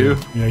we They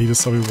live do? here. Yeah, you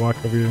just saw me walk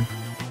over here.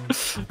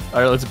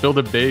 Alright, let's build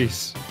a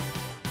base.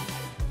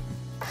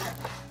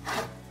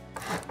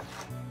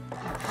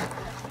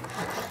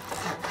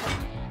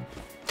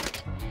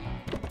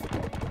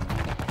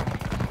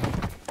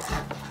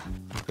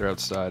 They're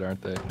outside,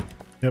 aren't they?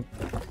 Yep.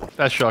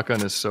 That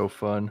shotgun is so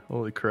fun.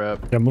 Holy crap.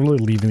 Yeah, I'm literally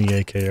leaving the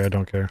AK here. I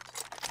don't care.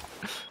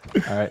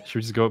 Alright, should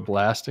we just go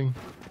blasting?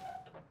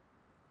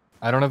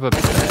 I don't have a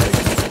bag.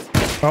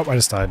 Oh, I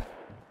just died.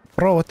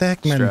 Bro,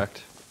 attack man.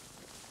 Distract.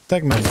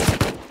 Attack man.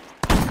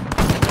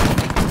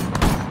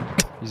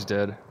 He's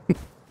dead.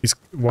 He's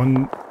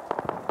one.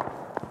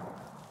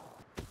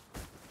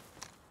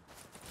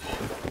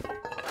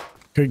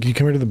 Can you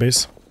come here to the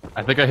base?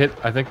 I think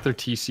their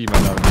TC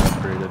might not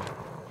have been upgraded.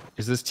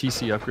 Is this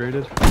TC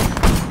upgraded?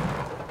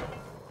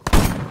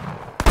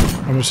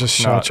 I'm just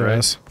shot your right?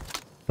 ass.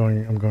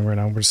 I'm going right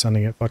now. We're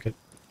sending it. Fuck it.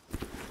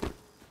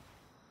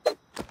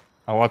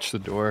 I'll watch the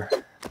door.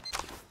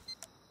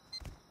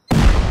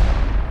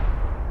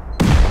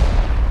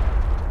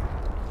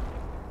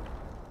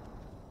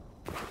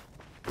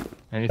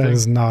 Anything? That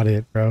is not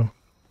it, bro.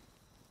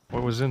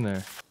 What was in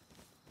there?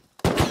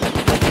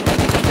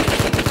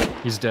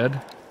 He's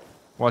dead.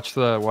 Watch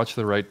the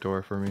right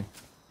door for me.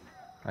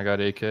 I got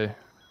AK.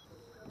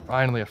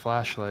 Finally a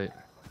flashlight.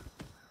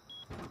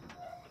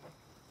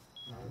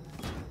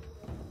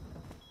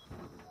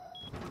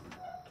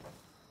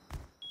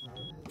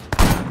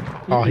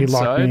 Oh, he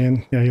locked me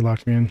in. Yeah, he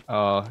locked me in.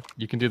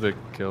 You can do the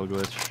kill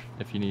glitch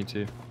if you need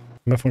to.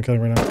 I'm F1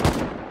 killing right now.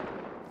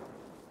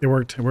 It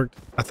worked. It worked.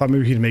 I thought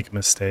maybe he'd make a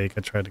mistake.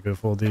 I tried to go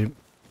full deep.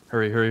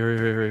 Hurry, hurry, hurry,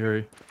 hurry, hurry,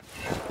 hurry.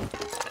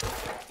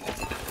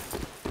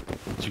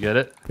 Did you get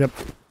it? Yep.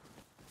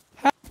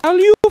 How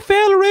you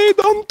fail raid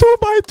on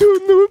 2x2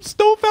 noobs?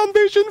 No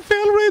foundation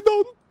fail raid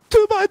on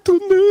 2x2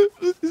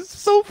 noobs. It's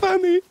so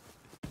funny.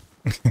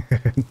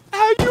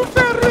 How you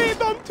fail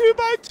raid on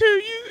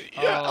 2x2?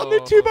 On the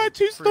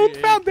 2x2 stone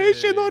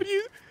foundation? Are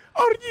you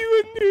a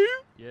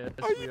noob? Yes,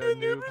 are you a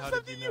noob or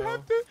something? You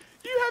have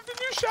the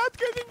new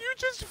shotgun and you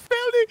just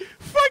failed a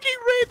fucking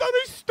raid on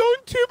a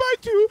stone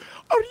 2x2.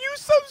 Are you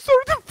some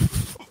sort of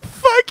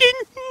fucking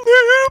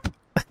noob?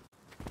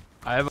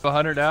 I have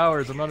 100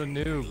 hours. I'm not a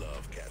noob,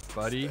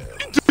 buddy.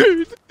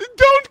 Dude,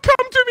 don't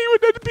come to me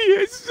with that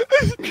BS.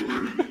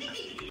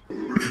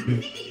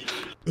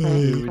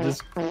 Dude, we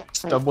just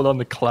stumbled on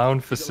the clown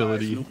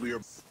facility.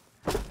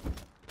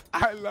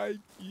 I like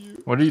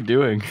you. What are you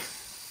doing?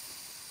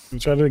 I'm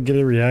trying to get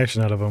a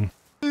reaction out of him.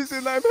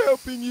 Listen, I'm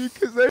helping you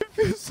because I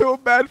feel so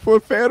bad for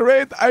fair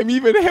raid. I'm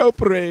even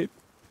help raid.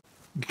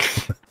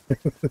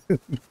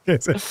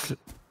 It's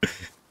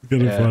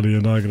kind of funny,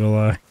 I'm not gonna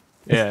lie.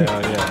 Yeah,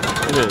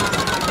 it is.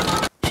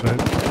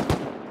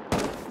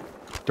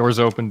 Shit. Doors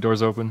open,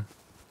 doors open.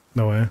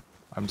 No way.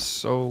 I'm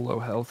so low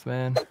health,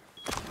 man.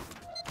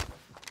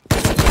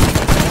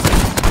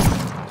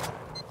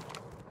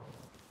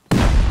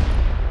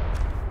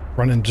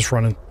 Running, just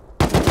running.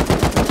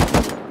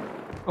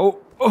 Oh.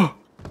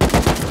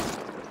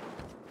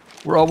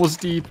 We're almost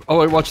deep. Oh,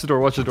 wait, watch the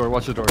door, watch the door,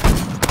 watch the door.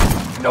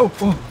 No!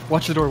 Oh,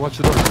 watch the door, watch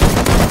the door.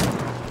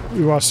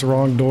 We watched the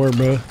wrong door,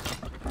 bro.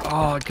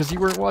 Oh, because you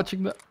weren't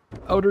watching the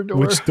outer door.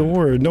 Which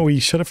door? No, he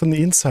shut it from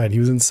the inside. He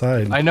was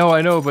inside. I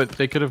know, but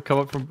they could have come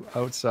up from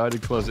outside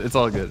and closed it. It's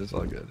all good, it's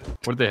all good.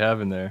 What did they have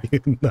in there?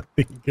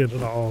 Nothing good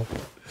at all.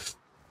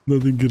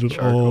 Nothing good at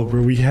all,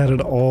 bro. We had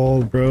it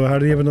all, bro. How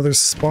did he have another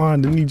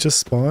spawn? Didn't he just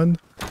spawn?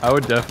 I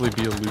would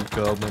definitely be a loot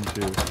goblin,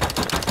 too.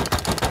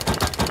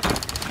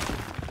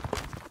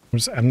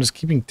 I'm just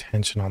keeping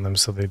tension on them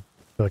so they feel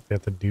like they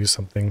have to do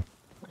something.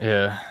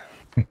 Yeah.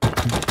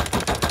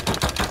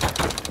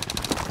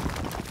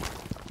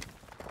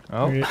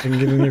 Oh. I can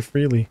get in here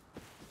freely.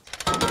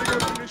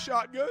 Your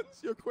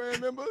shotguns, your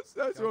clan members.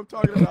 That's what I'm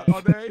talking about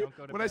all day.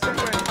 When I say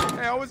wait,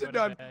 hey, how is it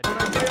done? When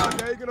I say all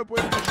day, you're gonna put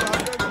in your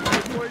shotguns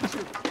and you're going to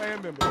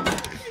clan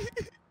members.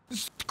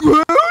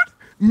 Screwed?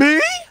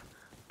 Me?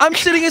 I'm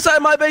sitting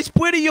inside my base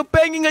pretty. You're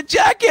banging a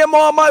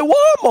jackhammer on my wall,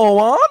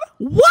 moron.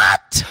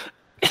 What?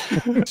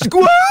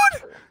 Screwed?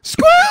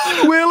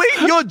 Screwed, Willie?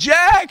 You're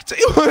jacked.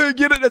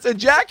 Get it? That's a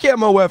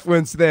jackhammer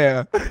reference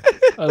there.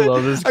 I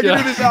love this guy. I can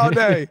do this all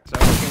day. So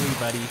okay,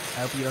 buddy.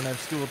 I hope you don't have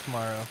school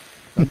tomorrow.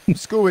 I'm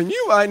schooling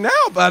you right now,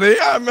 buddy.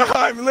 I'm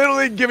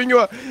literally giving you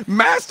a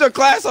master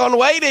class on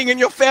waiting, and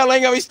you're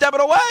failing every step of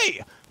the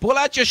way. Pull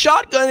out your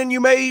shotgun, and you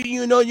may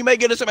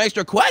get us some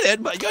extra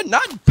credit, but you're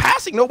not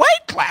passing the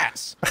weight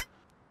class.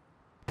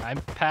 I'm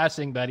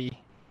passing, buddy.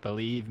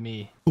 Believe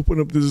me.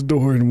 Open up this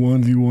door and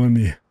 1v1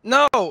 me.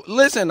 No,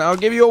 listen, I'll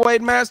give you a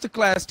weight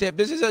masterclass tip.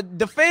 This is a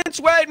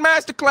defense weight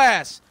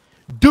masterclass.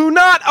 Do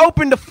not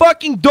open the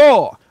fucking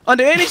door.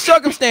 Under any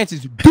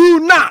circumstances, do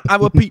not, I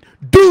repeat,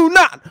 do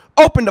not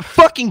open the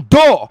fucking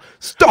door.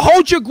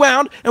 Hold your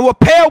ground and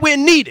repair where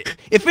needed.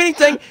 If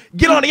anything,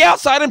 get on the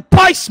outside and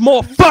place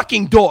more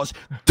fucking doors.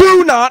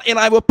 Do not, and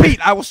I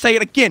repeat, I will say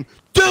it again,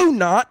 do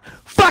not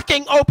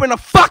fucking open a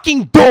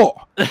fucking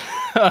door.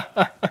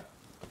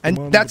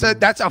 And that's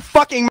a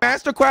fucking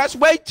masterclass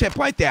weight tip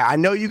right there. I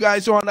know you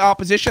guys are on the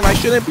opposition. I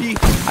shouldn't be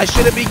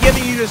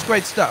giving you this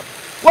great stuff.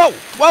 Whoa,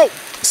 whoa.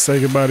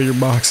 Say goodbye to your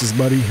boxes,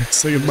 buddy.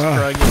 Say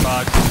goodbye. Destroying your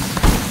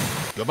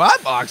boxes. Goodbye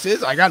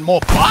boxes. I got more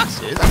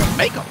boxes. I can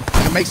make them.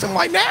 I can make some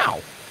right now.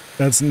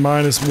 That's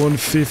minus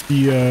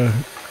 150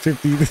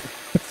 50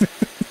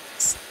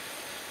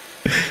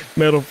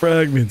 metal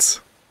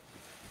fragments.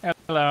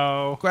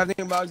 Hello.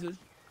 Crafting boxes.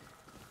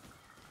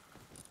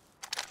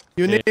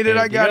 You need it,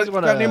 I got it.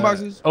 Crafting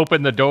boxes.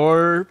 Open the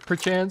door,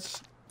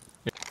 perchance?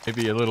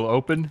 Maybe a little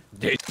open?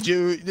 Did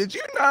you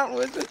not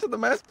listen to the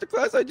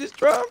masterclass I just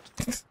dropped?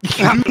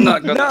 I'm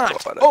not gonna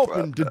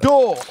open the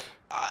door.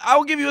 I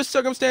will give you a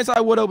circumstance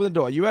I would open the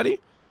door. You ready?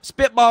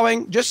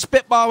 Spitballing, just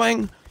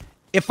spitballing.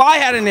 If I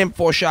had an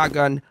M4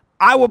 shotgun,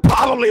 I would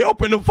probably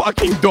open the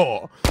fucking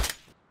door.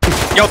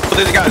 Yo,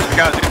 there's a guy.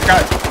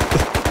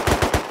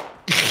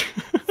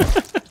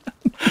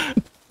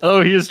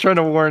 Oh, he is trying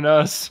to warn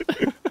us.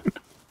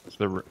 Is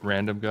the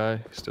random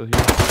guy still here?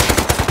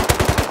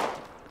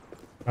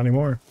 Not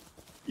anymore.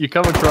 You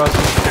come across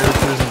these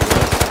characters in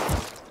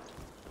Rust,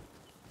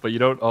 but you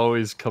don't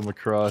always come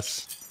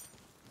across.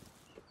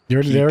 They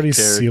already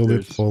sealed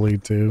it fully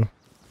too.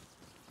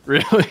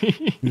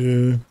 Really?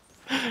 Yeah.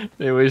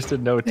 They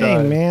wasted no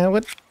time. Hey man,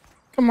 what?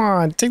 Come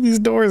on, take these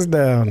doors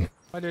down.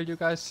 Why did you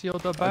guys seal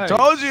the I bag?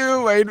 told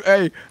you, Wade.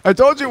 Hey, I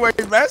told you, Wade.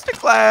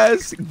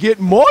 Masterclass. Get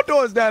more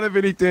doors down if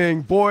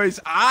anything, boys.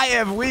 I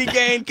have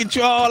regained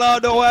control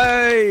of the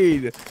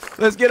Wade.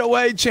 Let's get a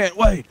Wade chant.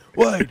 Wade.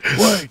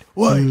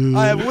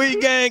 I have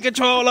regained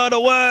control of the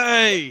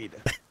Wade.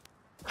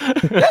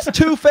 That's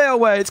 2 fair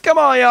Wades. Come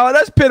on, y'all.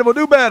 That's pitiful.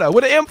 Do better.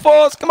 With the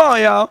M4s, come on,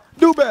 y'all.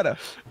 Do better.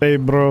 Hey,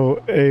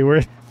 bro. Hey,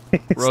 where?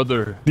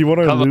 Brother, do you want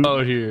our come loot?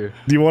 out here.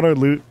 Do you want our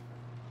loot?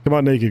 Come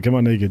on, naked. Come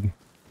on, naked.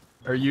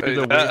 Are you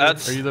the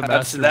That's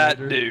master that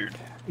waiter? dude.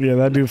 Yeah,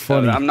 that dude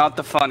funny. I'm not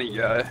the funny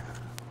guy.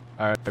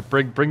 All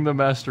right, bring the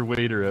master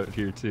waiter out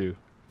here too.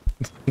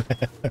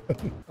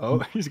 Oh,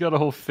 he's got a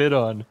whole fit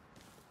on.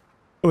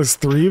 Oh, there's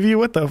 3 of you?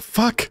 What the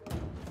fuck?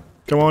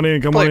 Come on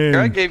in, come on in.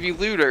 I gave you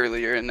loot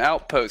earlier in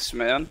Outpost,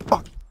 man.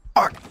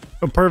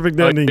 A perfect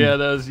ending. Oh, yeah,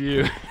 that was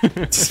you.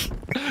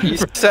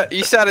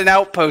 you set an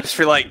outpost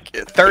for like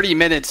 30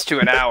 minutes to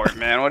an hour,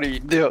 man. What are you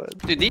doing?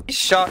 Dude, these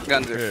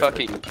shotguns are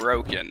fucking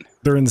broken.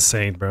 They're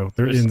insane, bro.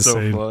 They're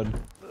insane. So fun.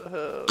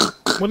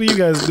 What are you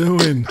guys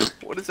doing?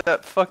 What is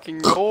that fucking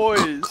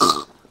noise?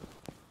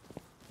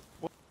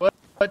 What?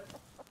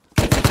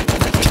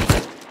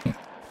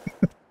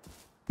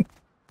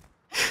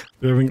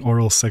 They're having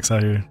oral sex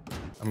out here.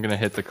 I'm gonna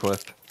hit the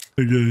cliff.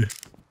 Okay.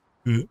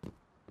 Yeah.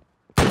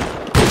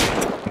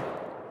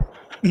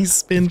 He's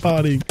spin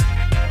potting.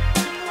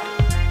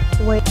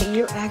 Wait,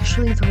 you're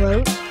actually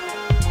throat?